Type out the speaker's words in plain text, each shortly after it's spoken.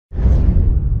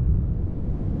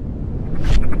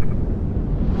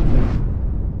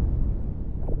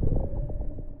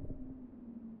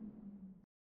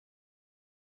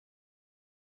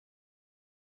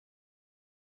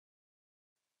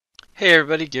Hey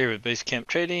everybody, Gary with Basecamp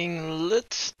Trading.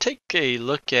 Let's take a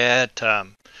look at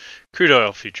crude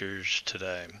oil futures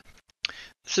today.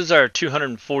 This is our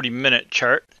 240-minute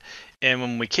chart, and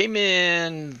when we came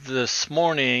in this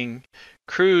morning,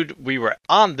 crude, we were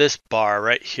on this bar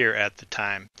right here at the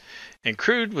time. And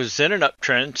crude was in an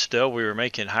uptrend still. We were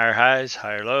making higher highs,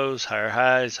 higher lows, higher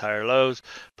highs, higher lows,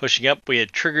 pushing up. We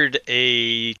had triggered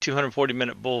a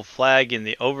 240-minute bull flag in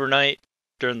the overnight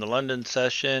during the London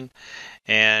session,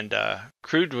 and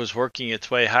crude was working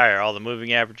its way higher, all the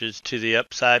moving averages to the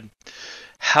upside.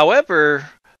 However,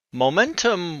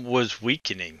 momentum was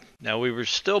weakening. Now we were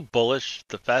still bullish.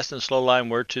 The fast and slow line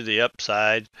were to the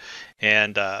upside,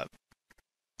 and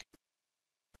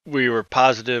we were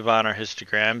positive on our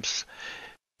histograms.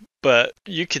 But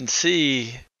you can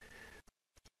see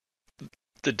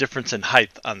the difference in height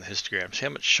on the histograms. See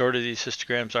how much shorter these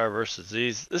histograms are versus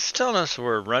these. This is telling us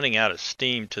we're running out of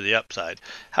steam to the upside.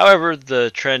 However,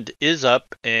 the trend is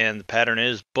up and the pattern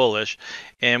is bullish,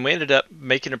 and we ended up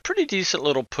making a pretty decent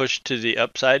little push to the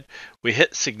upside. We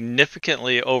hit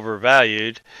significantly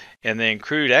overvalued, and then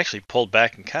crude actually pulled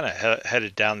back and kind of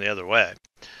headed down the other way.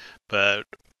 But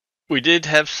we did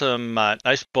have some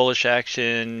nice bullish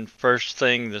action first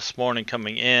thing this morning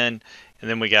coming in, and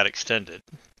then we got extended.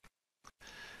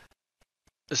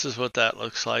 This is what that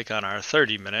looks like on our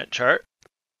 30-minute chart.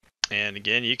 And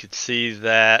again, you could see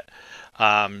that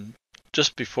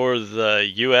just before the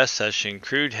US session,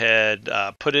 crude had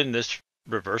put in this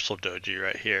reversal doji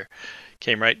right here.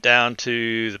 Came right down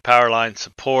to the power line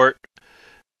support,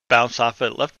 bounced off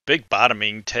it, left a big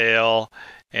bottoming tail,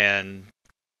 and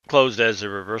closed as a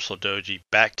reversal doji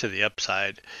back to the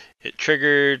upside. It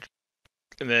triggered,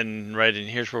 and then right in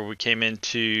here's where we came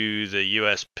into the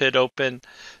US pit open,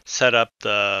 set up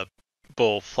the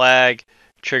bull flag,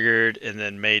 triggered, and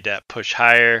then made that push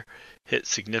higher, hit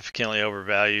significantly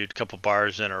overvalued, a couple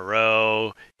bars in a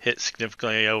row, hit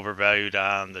significantly overvalued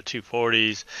on the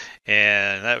 240s,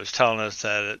 and that was telling us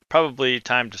that it's probably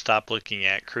time to stop looking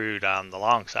at crude on the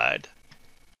long side.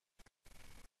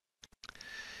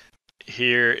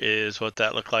 Here is what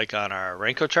that looked like on our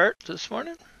Renko chart this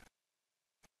morning.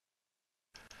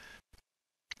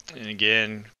 And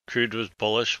again, crude was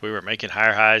bullish. We were making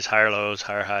higher highs, higher lows,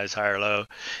 higher highs, higher low.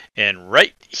 And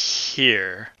right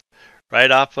here,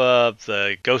 right off of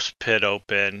the ghost pit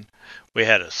open, we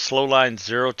had a slow line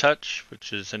zero touch,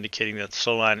 which is indicating that the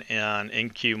slow line on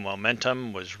MQ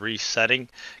momentum was resetting,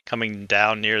 coming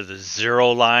down near the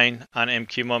zero line on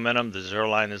MQ momentum. The zero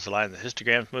line is the line the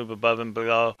histograms move above and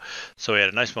below. So we had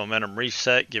a nice momentum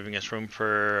reset, giving us room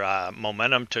for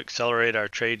momentum to accelerate our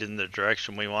trade in the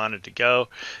direction we wanted to go.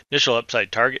 Initial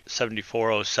upside target,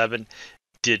 74.07,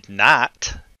 did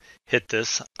not hit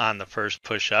this on the first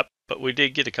push up, but we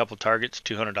did get a couple targets,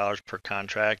 $200 per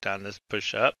contract on this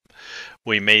push up.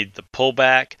 We made the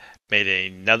pullback, made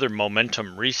another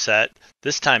momentum reset,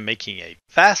 this time making a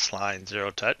fast line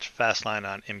zero touch, fast line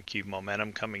on MQ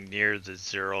momentum coming near the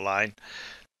zero line.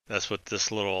 That's what this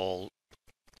little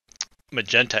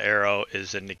magenta arrow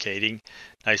is indicating.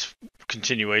 Nice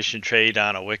continuation trade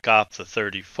on a wick off the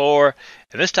 34,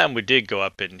 and this time we did go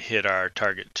up and hit our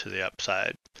target to the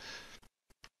upside.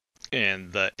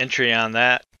 And the entry on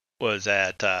that was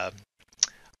at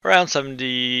around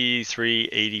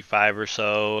 73.85 or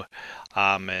so,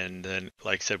 and then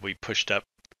like I said, we pushed up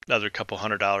another couple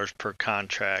 $100 per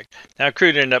contract. Now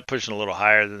crude ended up pushing a little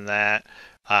higher than that.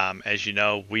 As you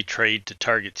know, we trade to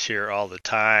targets here all the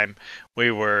time.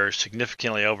 We were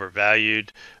significantly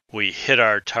overvalued. We hit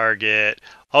our target.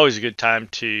 Always a good time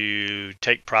to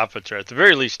take profits, or at the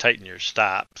very least tighten your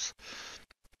stops.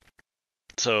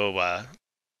 So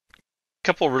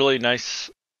couple really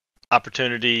nice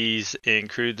opportunities in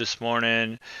crude this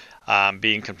morning,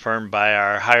 being confirmed by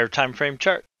our higher time frame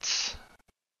charts.